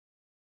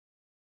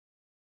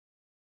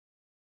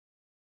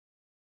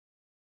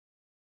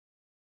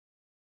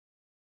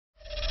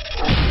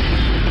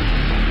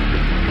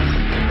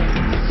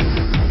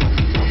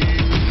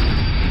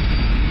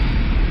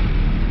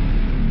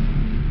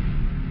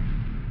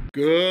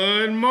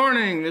Good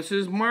morning. This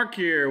is Mark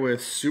here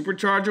with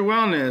Supercharger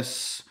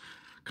Wellness,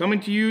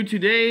 coming to you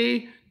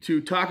today to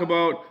talk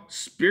about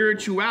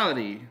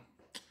spirituality.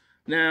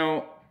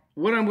 Now,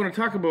 what I'm going to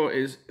talk about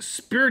is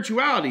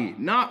spirituality,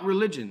 not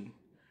religion.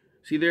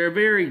 See, they're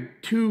very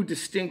two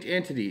distinct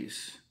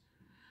entities.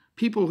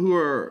 People who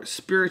are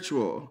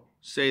spiritual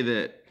say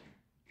that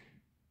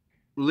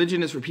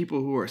religion is for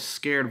people who are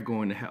scared of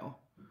going to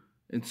hell,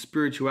 and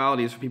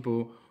spirituality is for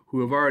people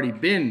who have already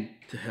been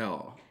to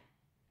hell.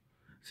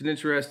 It's an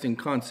interesting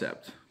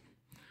concept.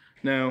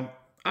 Now,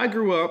 I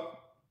grew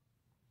up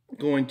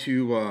going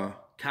to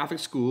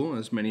Catholic school,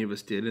 as many of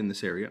us did in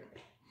this area.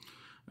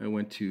 I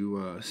went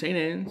to St.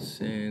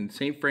 Anne's and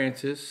St.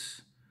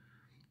 Francis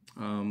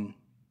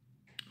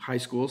High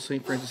School,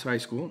 St. Francis High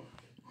School.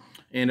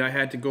 And I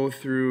had to go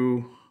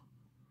through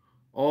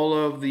all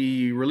of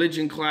the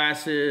religion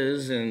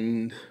classes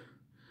and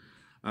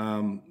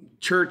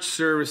church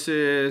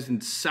services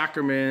and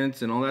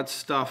sacraments and all that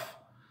stuff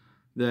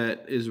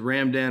that is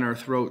rammed down our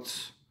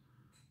throats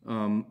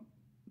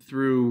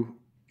through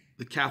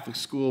the Catholic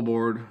school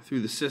board, through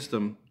the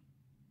system,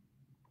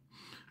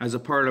 as a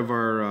part of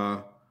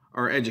our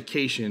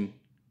education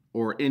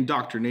or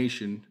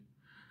indoctrination.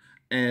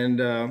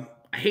 And I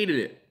hated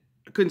it.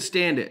 I couldn't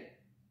stand it,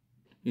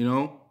 you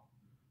know?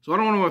 So I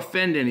don't want to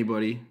offend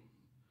anybody,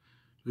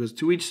 because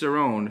to each their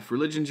own. If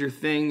religion's your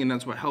thing and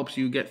that's what helps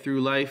you get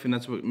through life and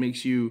that's what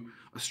makes you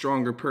a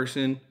stronger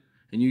person,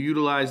 and you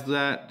utilize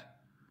that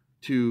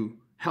to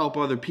help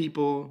other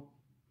people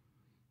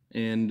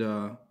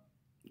and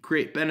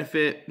create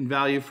benefit and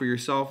value for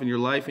yourself and your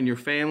life and your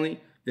family,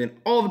 then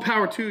all the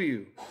power to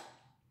you.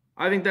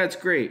 I think that's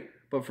great.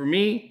 But for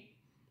me,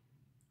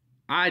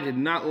 I did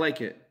not like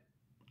it.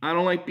 I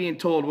don't like being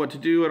told what to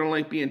do. I don't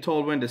like being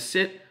told when to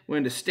sit,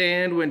 when to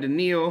stand, when to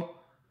kneel.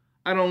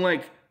 I don't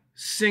like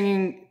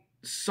singing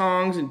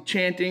songs and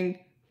chanting.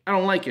 I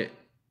don't like it.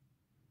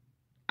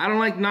 I don't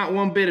like not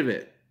one bit of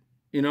it.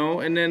 You know,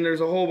 and then there's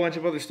a whole bunch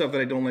of other stuff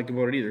that I don't like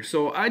about it either.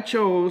 So I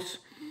chose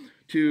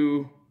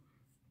to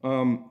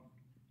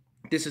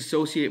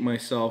disassociate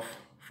myself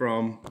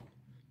from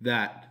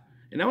that.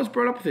 And I was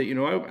brought up with it, you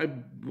know, I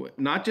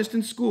not just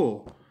in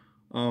school.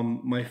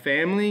 My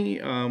family,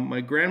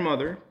 my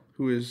grandmother,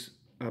 who is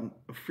a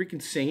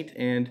freaking saint,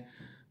 and,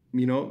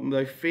 you know,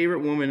 my favorite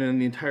woman on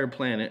the entire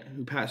planet,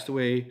 who passed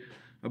away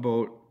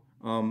about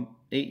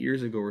 8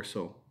 years ago or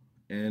so.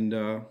 And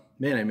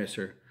man, I miss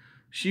her.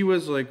 She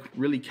was like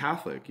really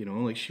Catholic, you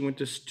know, like she went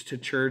to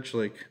church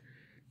like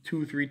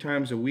 2-3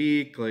 times a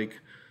week.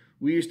 Like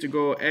we used to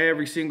go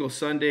every single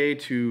Sunday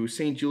to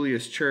St.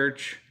 Julia's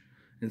Church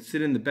and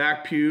sit in the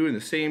back pew in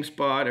the same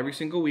spot every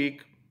single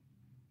week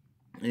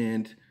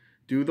and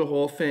do the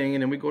whole thing.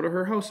 And then we go to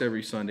her house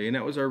every Sunday. And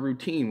that was our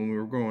routine when we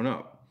were growing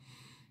up.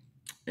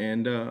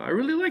 And I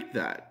really liked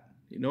that,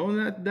 you know,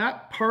 and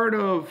that part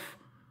of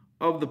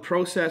the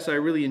process I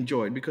really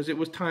enjoyed, because it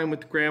was time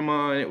with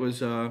grandma, and it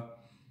was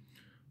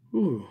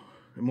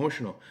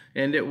emotional.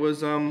 And it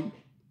was an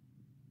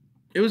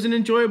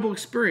enjoyable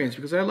experience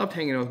because I loved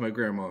hanging out with my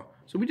grandma.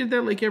 So we did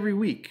that like every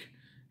week.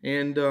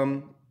 And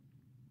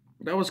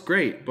that was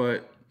great.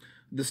 But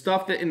the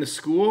stuff that in the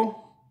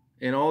school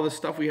and all the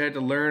stuff we had to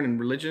learn and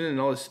religion and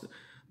all this,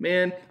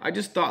 man, I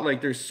just thought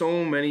like there's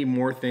so many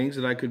more things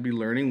that I could be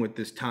learning with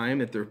this time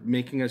that they're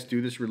making us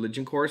do this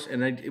religion course.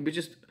 And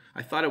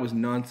I thought it was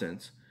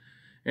nonsense.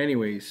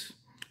 Anyways,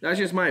 that's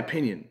just my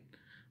opinion.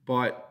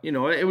 But, you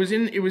know, it was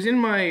in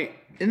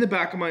the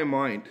back of my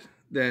mind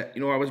that,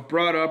 you know, I was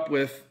brought up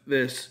with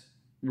this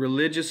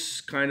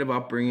religious kind of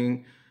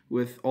upbringing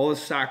with all the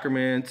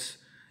sacraments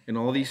and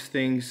all these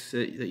things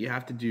that you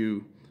have to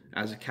do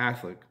as a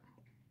Catholic.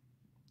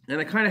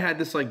 And I kind of had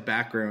this like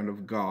background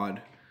of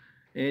God.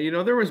 And, you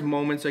know, there was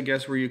moments, I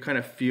guess, where you kind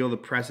of feel the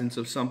presence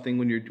of something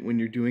when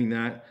you're doing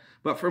that.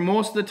 But for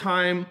most of the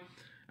time,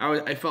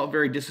 I felt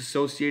very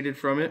disassociated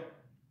from it.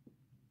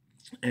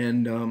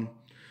 And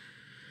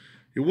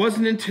it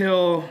wasn't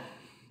until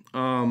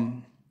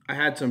I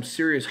had some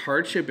serious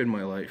hardship in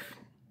my life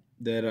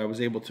that I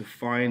was able to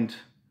find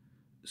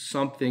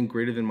something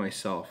greater than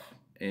myself.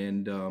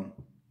 And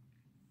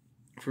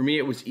for me,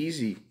 it was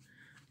easy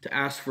to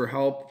ask for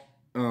help,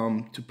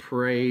 to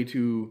pray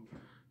to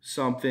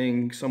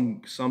something,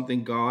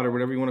 God, or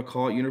whatever you want to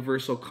call it,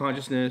 universal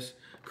consciousness,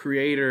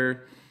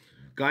 creator,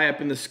 guy up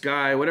in the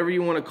sky, whatever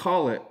you want to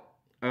call it.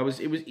 It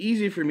was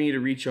easy for me to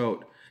reach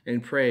out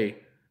and pray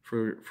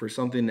for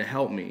something to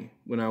help me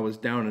when I was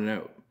down and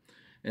out.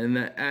 And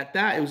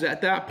it was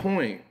at that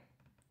point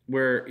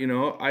where, you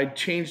know, I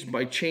changed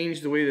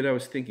the way that I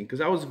was thinking,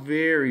 because I was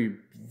very,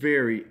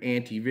 very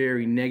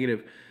very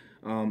negative,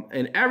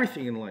 and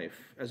everything in life.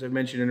 As I've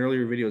mentioned in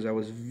earlier videos, I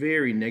was a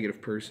very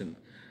negative person.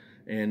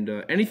 And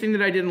anything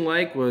that I didn't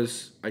like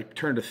was, I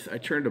turned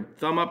a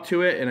thumb up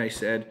to it, and I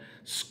said,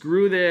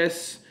 screw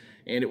this.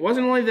 And it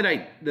wasn't only that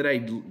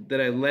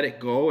I let it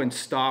go and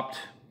stopped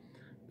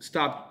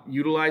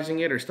utilizing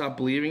it or stopped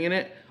believing in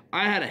it.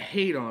 I had a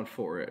hate on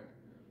for it.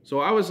 So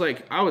I was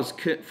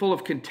full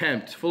of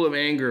contempt, full of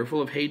anger,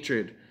 full of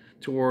hatred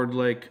toward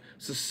like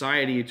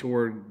society,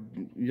 toward,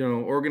 you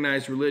know,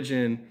 organized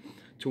religion,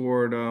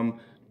 toward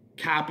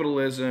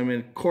capitalism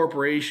and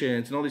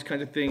corporations and all these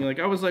kinds of things. Like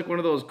I was like one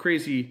of those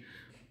crazy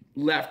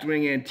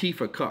left-wing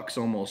Antifa cucks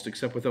almost,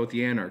 except without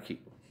the anarchy.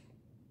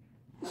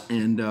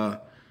 And I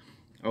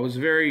was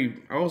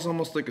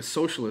almost like a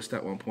socialist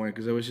at one point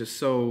because I was just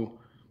so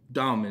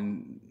dumb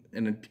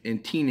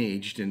and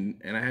teenaged and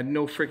I had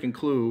no freaking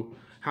clue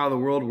how the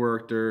world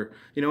worked, or,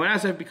 you know,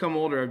 as I've become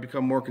older, I've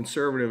become more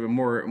conservative and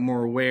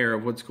more aware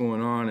of what's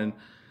going on,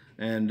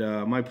 and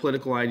my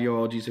political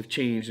ideologies have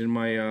changed, and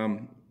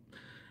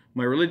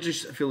my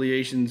religious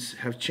affiliations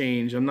have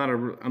changed. I'm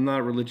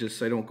not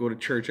religious. I don't go to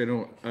church. I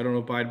don't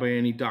abide by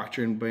any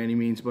doctrine by any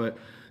means, but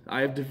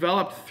I've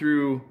developed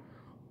through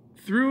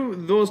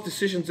those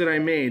decisions that I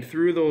made,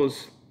 through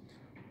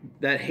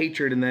that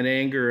hatred and that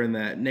anger and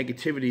that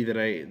negativity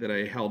that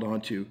I held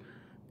on to,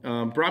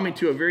 brought me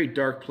to a very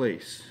dark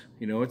place.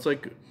 You know, it's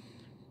like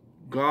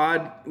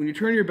God, when you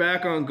turn your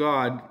back on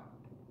God,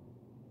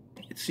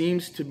 it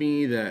seems to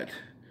me that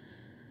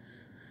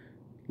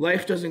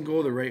life doesn't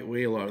go the right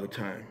way a lot of the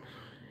time.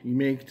 You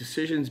make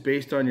decisions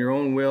based on your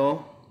own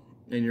will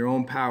and your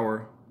own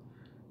power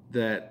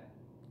that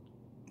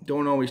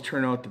don't always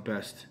turn out the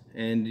best.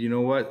 And you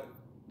know what?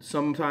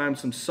 Sometimes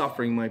some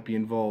suffering might be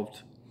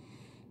involved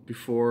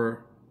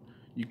before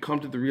you come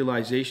to the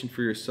realization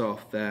for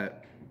yourself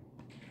that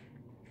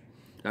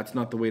that's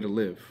not the way to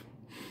live.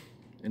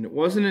 And it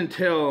wasn't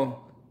until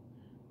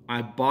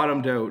I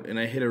bottomed out and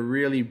I hit a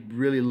really,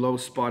 really low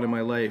spot in my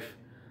life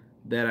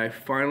that I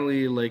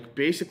finally, like,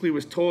 basically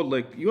was told,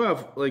 like, you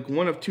have like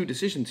one of two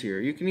decisions here.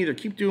 You can either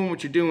keep doing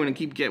what you're doing and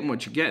keep getting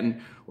what you're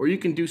getting, or you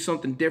can do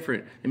something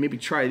different and maybe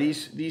try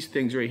these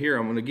things right here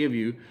I'm going to give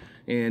you,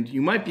 and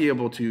you might be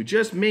able to,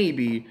 just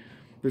maybe,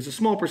 there's a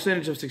small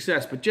percentage of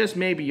success, but just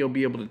maybe you'll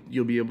be able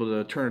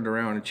to turn it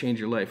around and change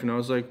your life. And I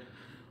was like,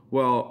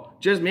 well,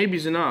 just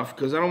maybe's enough,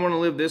 because I don't want to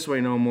live this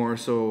way no more.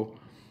 So,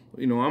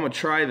 you know, I'm gonna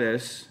try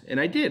this. And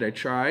I did. I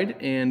tried,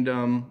 and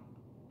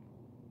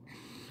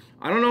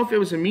I don't know if it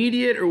was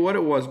immediate or what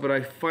it was, but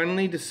I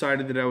finally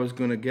decided that I was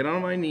gonna get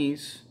on my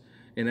knees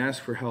and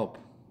ask for help,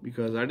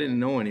 because I didn't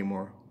know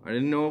anymore. I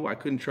didn't know. I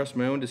couldn't trust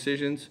my own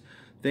decisions.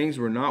 Things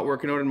were not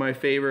working out in my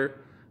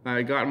favor. I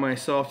had gotten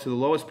myself to the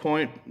lowest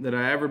point that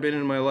I ever been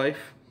in my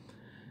life,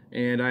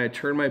 and I had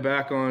turned my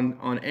back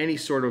on any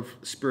sort of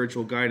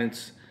spiritual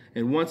guidance.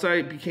 And once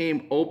I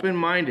became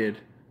open-minded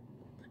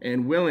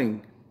and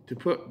willing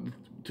to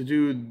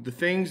do the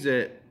things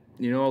that,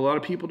 you know, a lot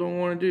of people don't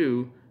want to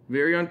do,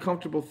 very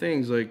uncomfortable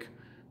things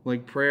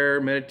like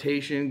prayer,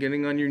 meditation,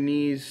 getting on your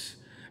knees,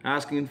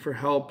 asking for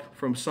help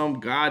from some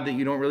God that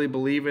you don't really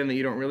believe in, that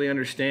you don't really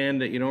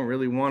understand, that you don't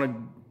really want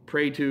to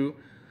pray to.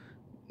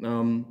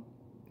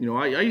 You know,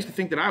 I used to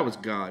think that I was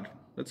God.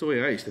 That's the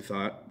way I used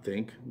to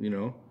think, you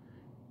know.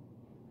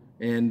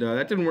 And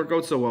that didn't work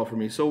out so well for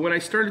me. So when I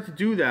started to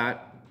do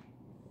that,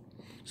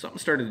 something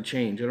started to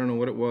change. I don't know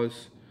what it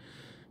was.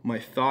 My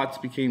thoughts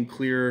became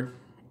clearer.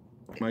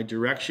 My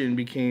direction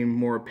became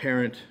more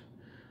apparent.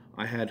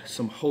 I had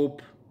some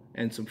hope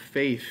and some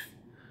faith.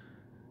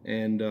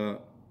 And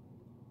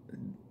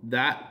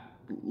that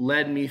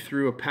led me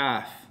through a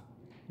path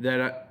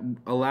that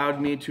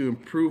allowed me to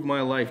improve my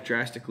life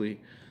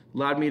drastically.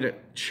 Allowed me to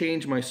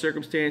change my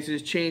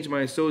circumstances, change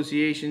my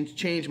associations,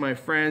 change my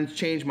friends,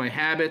 change my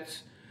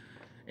habits,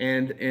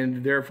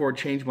 and therefore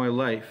change my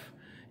life.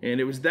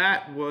 And it was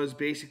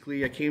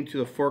basically, I came to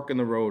the fork in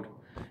the road,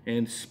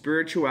 and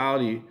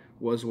spirituality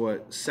was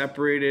what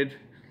separated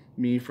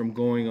me from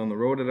going on the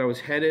road that I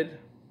was headed,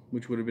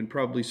 which would have been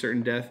probably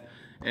certain death,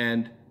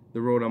 and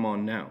the road I'm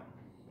on now.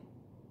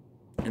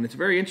 And it's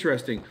very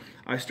interesting.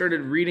 I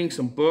started reading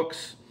some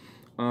books,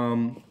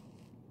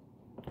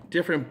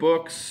 different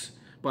books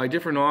by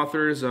different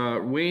authors.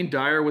 Wayne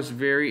Dyer was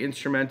very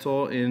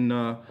instrumental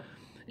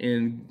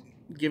in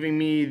giving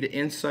me the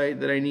insight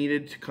that I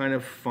needed to kind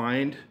of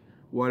find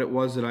what it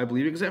was that I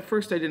believed. Because at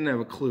first I didn't have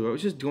a clue. I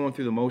was just going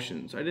through the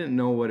motions. I didn't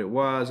know what it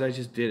was. I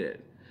just did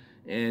it.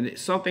 And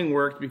something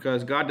worked,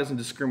 because God doesn't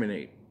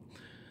discriminate.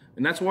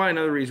 And that's why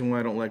another reason why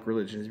I don't like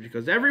religion is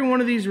because every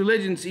one of these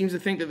religions seems to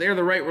think that they're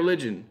the right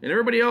religion, and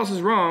everybody else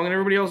is wrong, and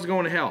everybody else is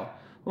going to hell.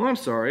 Well, I'm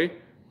sorry,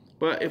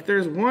 but if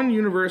there's one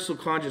universal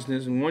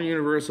consciousness and one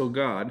universal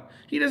God,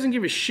 he doesn't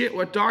give a shit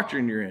what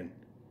doctrine you're in.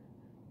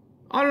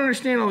 I don't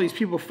understand all these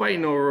people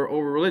fighting over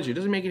religion. It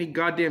doesn't make any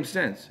goddamn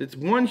sense. It's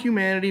one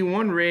humanity,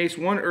 one race,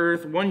 one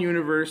earth, one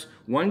universe,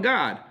 one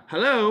God.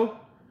 Hello?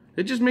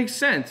 It just makes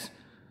sense.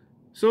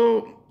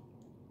 So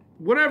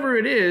whatever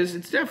it is,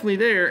 it's definitely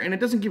there, and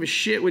it doesn't give a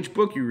shit which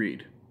book you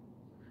read.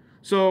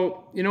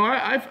 So, you know,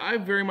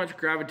 I've very much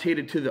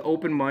gravitated to the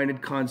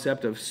open-minded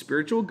concept of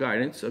spiritual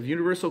guidance, of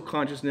universal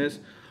consciousness,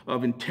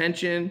 of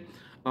intention,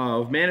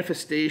 of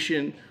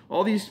manifestation,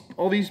 all these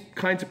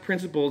kinds of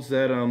principles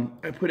that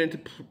I put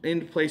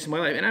into place in my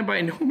life. And I'm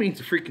by no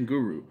means a freaking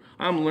guru.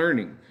 I'm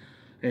learning,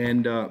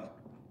 and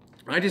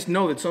I just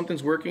know that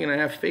something's working, and I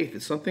have faith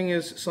that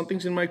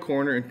something's in my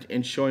corner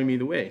and showing me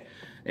the way.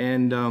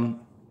 And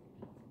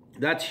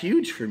that's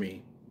huge for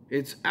me.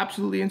 It's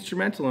absolutely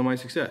instrumental in my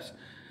success.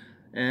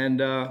 And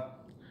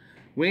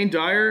Wayne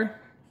Dyer,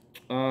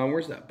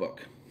 where's that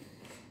book?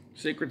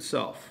 Sacred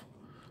Self.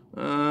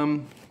 I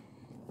don't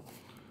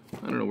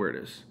know where it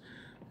is.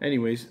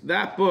 Anyways,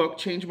 that book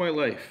changed my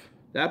life.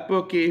 That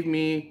book gave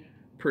me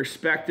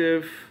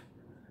perspective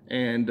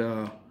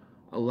and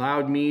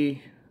allowed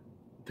me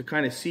to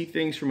kind of see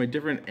things from a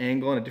different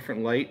angle and a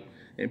different light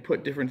and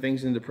put different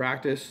things into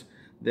practice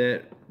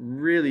that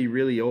really,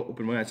 really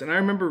opened my eyes. And I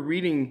remember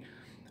reading,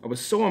 I was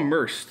so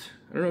immersed.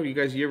 I don't know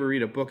if you ever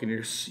read a book and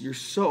you're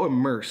so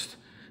immersed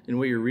in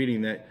what you're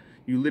reading that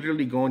you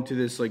literally go into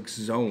this like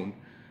zone.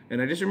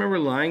 And I just remember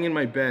lying in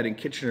my bed in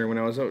Kitchener when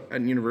I was out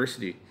at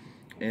university,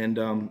 and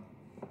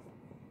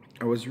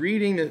I was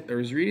reading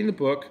the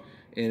book,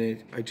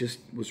 and I just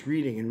was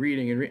reading and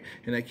reading and reading,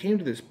 and I came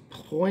to this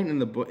point in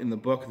the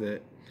book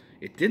that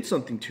it did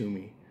something to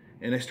me,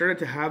 and I started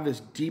to have this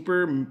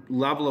deeper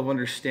level of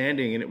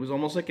understanding, and it was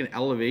almost like an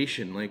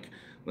elevation,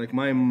 like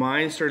my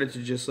mind started to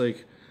just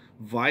like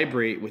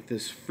vibrate with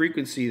this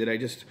frequency that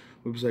it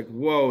was like,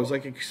 whoa. It was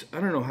like, I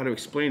don't know how to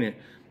explain it.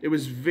 It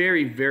was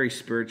very, very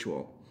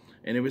spiritual.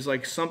 And it was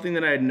like something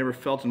that I had never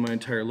felt in my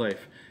entire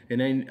life.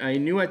 And I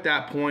knew at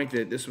that point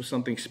that this was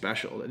something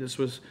special, that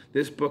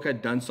this book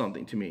had done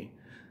something to me.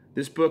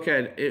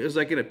 It was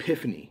like an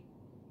epiphany.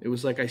 It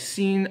was like I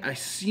seen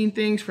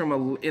things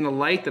in a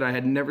light that I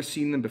had never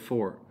seen them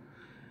before.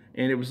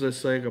 And it was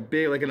just like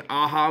an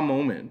aha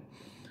moment.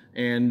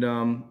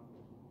 And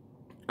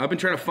I've been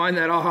trying to find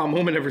that aha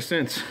moment ever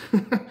since.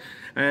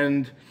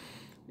 And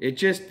it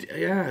just,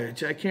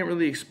 I can't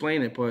really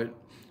explain it, but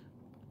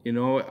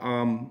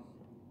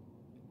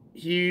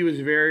he was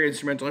very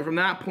instrumental. And from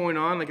that point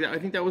on, I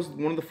think that was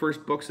one of the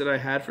first books that I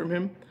had from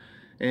him.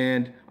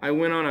 And I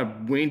went on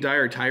a Wayne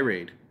Dyer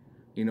tirade.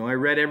 I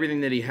read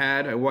everything that he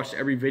had. I watched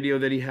every video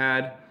that he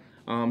had.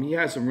 He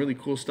has some really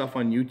cool stuff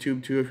on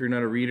YouTube too, if you're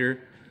not a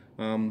reader.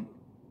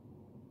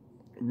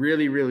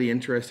 Really, really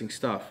interesting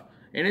stuff.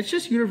 And it's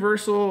just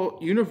universal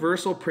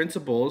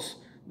principles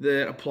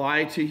that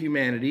apply to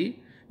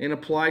humanity and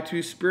apply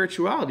to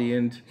spirituality.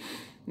 And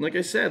like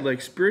I said,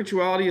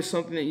 spirituality is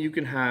something that you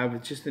can have.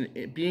 It's just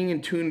being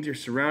in tune with your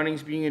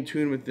surroundings, being in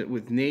tune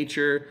with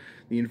nature,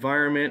 the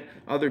environment,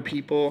 other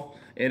people.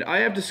 And I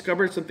have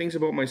discovered some things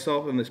about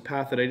myself on this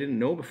path that I didn't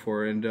know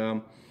before.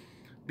 And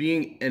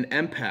being an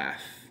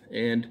empath,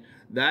 and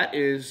that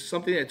is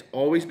something that's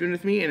always been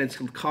with me, and it's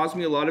caused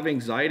me a lot of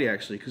anxiety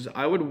actually, because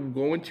I would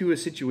go into a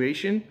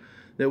situation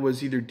that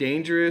was either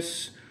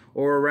dangerous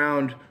or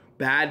around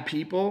bad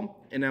people,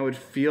 and I would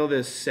feel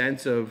this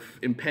sense of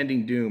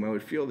impending doom. I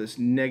would feel this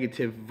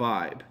negative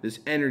vibe, this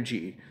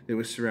energy that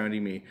was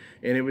surrounding me.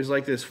 And it was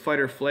like this fight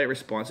or flight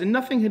response. And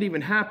nothing had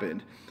even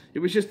happened. It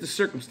was just the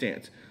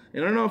circumstance.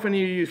 And I don't know if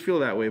any of you feel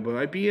that way, but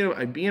I'd be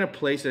in a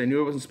place that I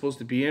knew I wasn't supposed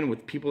to be in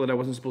with people that I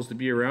wasn't supposed to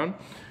be around.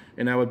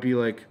 And I would be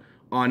like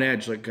on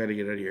edge, like, gotta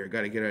get out of here,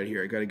 gotta get out of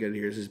here, I gotta get out of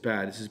here, this is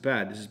bad, this is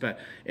bad, this is bad.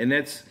 And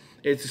it's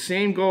the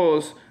same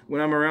goes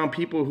when I'm around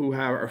people who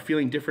are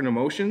feeling different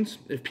emotions.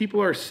 If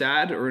people are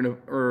sad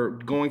or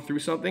going through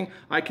something,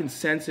 I can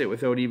sense it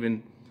without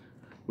even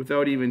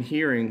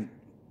hearing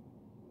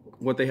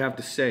what they have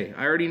to say.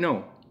 I already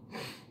know.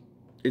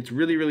 It's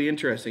really, really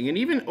interesting. And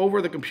even over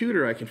the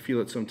computer, I can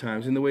feel it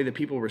sometimes in the way that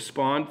people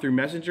respond through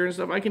Messenger and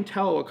stuff. I can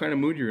tell what kind of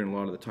mood you're in a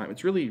lot of the time.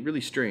 It's really,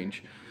 really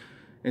strange.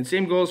 And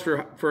same goes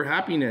for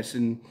happiness.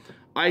 And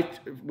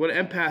what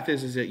empath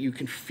is that you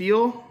can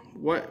feel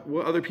what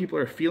other people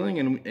are feeling,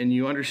 and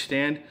you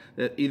understand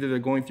that either they're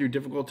going through a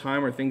difficult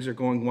time or things are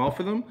going well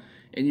for them.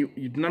 And you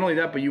not only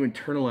that, but you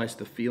internalize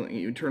the feeling.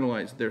 You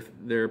internalize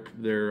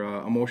their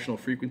emotional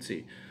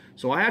frequency.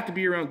 So I have to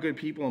be around good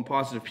people and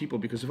positive people,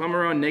 because if I'm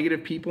around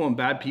negative people and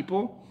bad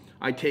people,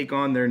 I take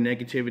on their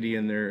negativity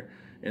and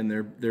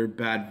their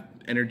bad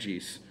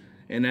energies.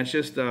 And that's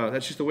just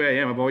the way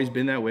I am. I've always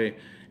been that way.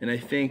 And I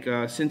think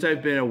since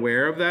I've been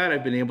aware of that,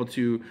 I've been able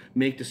to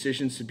make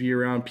decisions to be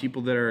around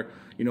people that are,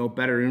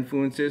 better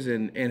influences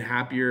and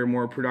happier,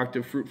 more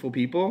productive, fruitful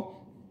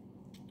people.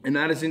 And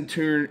that has in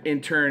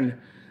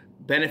turn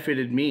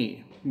benefited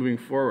me moving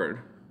forward.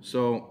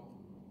 So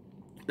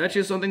that's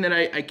just something that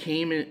I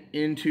came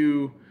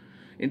into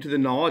the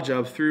knowledge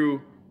of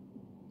through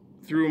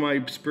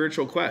my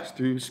spiritual quest,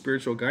 through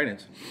spiritual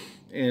guidance.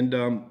 And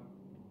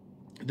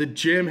the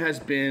gym has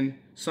been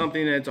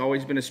something that's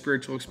always been a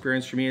spiritual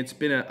experience for me. It's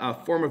been a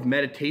form of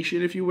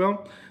meditation, if you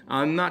will.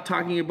 I'm not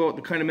talking about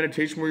the kind of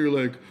meditation where you're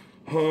like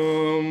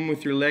hum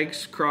with your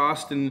legs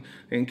crossed and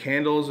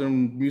candles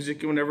and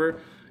music and whatever.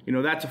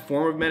 That's a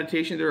form of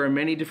meditation. There are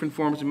many different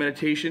forms of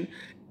meditation.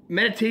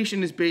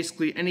 Meditation is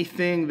basically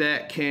anything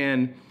that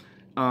can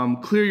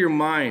clear your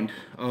mind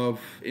of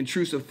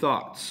intrusive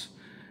thoughts.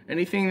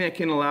 Anything that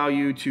can allow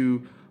you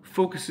to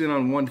focus in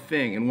on one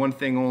thing and one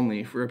thing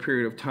only for a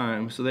period of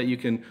time, so that you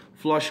can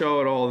flush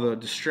out all the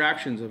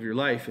distractions of your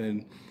life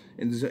and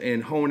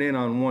hone in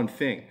on one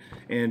thing.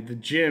 And the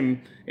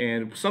gym,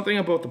 and something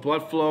about the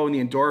blood flow and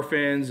the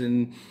endorphins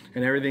and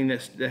everything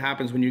that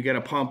happens when you get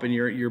a pump and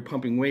you're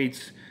pumping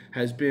weights,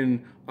 has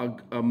been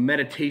a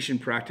meditation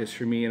practice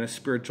for me and a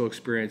spiritual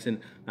experience. And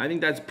I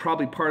think that's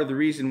probably part of the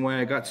reason why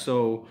I got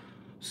so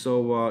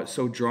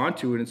drawn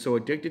to it and so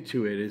addicted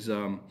to it. Is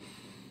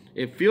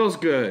it feels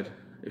good.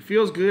 It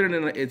feels good,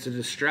 and it's a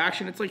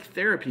distraction. It's like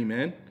therapy,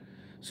 man.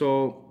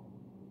 So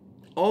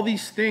all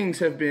these things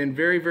have been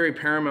very, very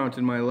paramount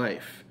in my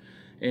life.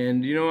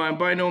 And you know, I'm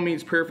by no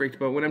means perfect,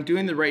 but when I'm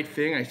doing the right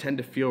thing, I tend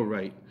to feel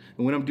right.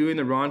 And when I'm doing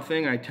the wrong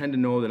thing, I tend to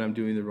know that I'm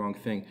doing the wrong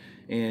thing.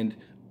 And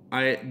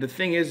the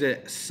thing is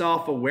that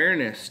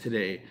self-awareness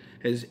today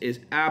is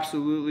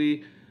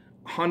absolutely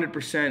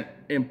 100%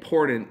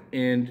 important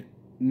in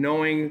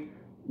knowing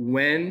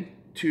when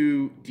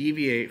to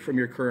deviate from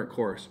your current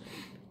course.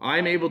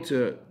 I'm able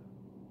to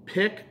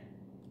pick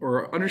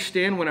or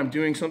understand when I'm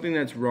doing something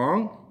that's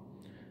wrong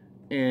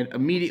and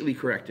immediately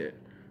correct it.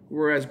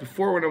 Whereas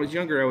before, when I was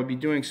younger, I would be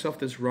doing stuff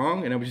that's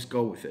wrong and I would just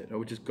go with it. I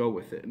would just go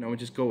with it and I would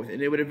just go with it.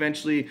 And it would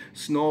eventually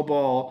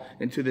snowball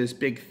into this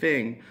big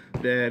thing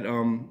that,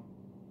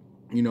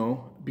 you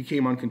know,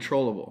 became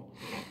uncontrollable.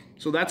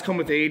 So that's come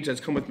with age,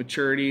 that's come with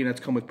maturity, and that's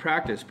come with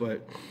practice.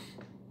 But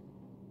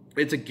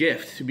it's a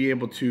gift to be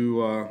able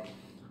to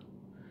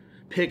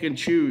pick and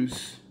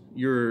choose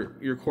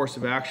your course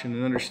of action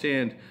and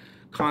understand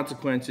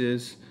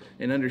consequences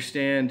and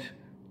understand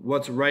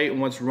what's right and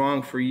what's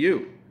wrong for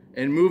you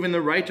and move in the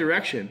right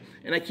direction.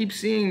 And I keep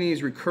seeing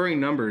these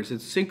recurring numbers.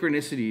 It's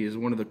synchronicity is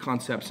one of the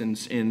concepts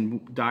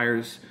in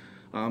Dyer's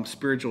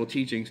spiritual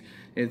teachings.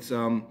 It's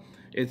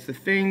the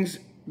things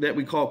that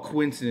we call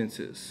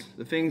coincidences,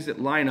 the things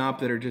that line up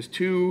that are just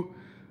too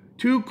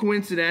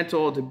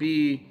coincidental to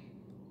be,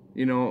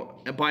 you know,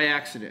 by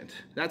accident.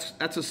 That's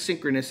a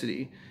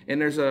synchronicity. And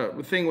there's a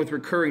thing with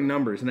recurring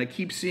numbers, and I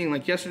keep seeing,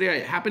 like yesterday,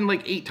 it happened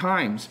like 8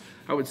 times.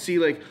 I would see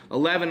like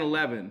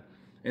 11:11,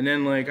 and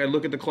then like I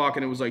look at the clock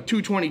and it was like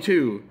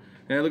 2:22,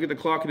 and I look at the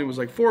clock and it was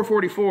like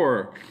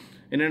 4:44,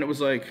 and then it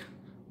was like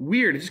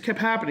weird. It just kept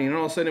happening, and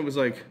all of a sudden it was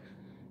like,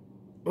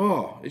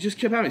 oh, it just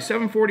kept happening.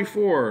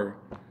 7:44.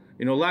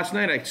 You know, last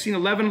night I seen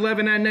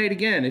 11:11 at night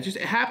again. It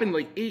happened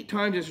like 8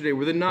 times yesterday,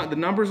 where the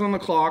numbers on the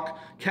clock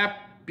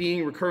kept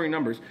being recurring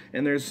numbers.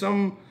 And there's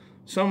some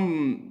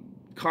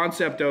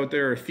concept out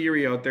there, or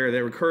theory out there,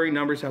 that recurring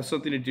numbers have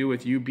something to do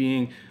with you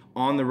being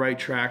on the right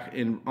track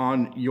and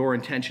on your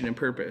intention and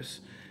purpose.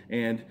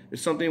 And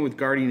there's something with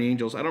guardian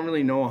angels. I don't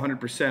really know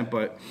 100%,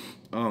 but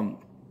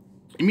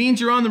it means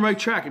you're on the right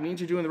track. It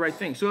means you're doing the right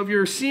thing. So if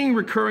you're seeing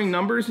recurring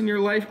numbers in your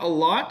life a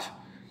lot,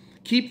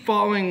 keep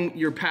following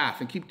your path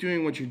and keep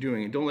doing what you're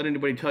doing, and don't let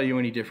anybody tell you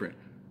any different.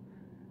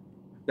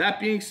 That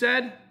being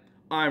said,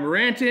 I'm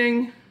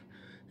ranting.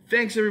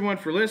 Thanks everyone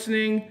for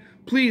listening.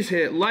 Please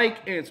hit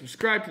like and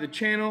subscribe to the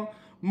channel.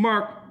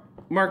 Mark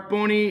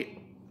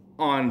Boney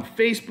on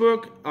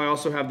Facebook. I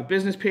also have the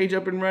business page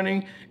up and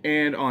running,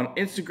 and on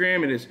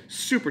Instagram it is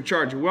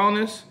Supercharge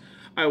Wellness.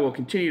 I will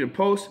continue to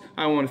post.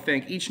 I want to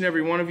thank each and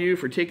every one of you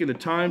for taking the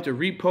time to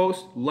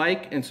repost,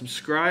 like, and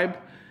subscribe,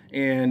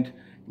 and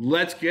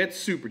let's get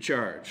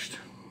supercharged.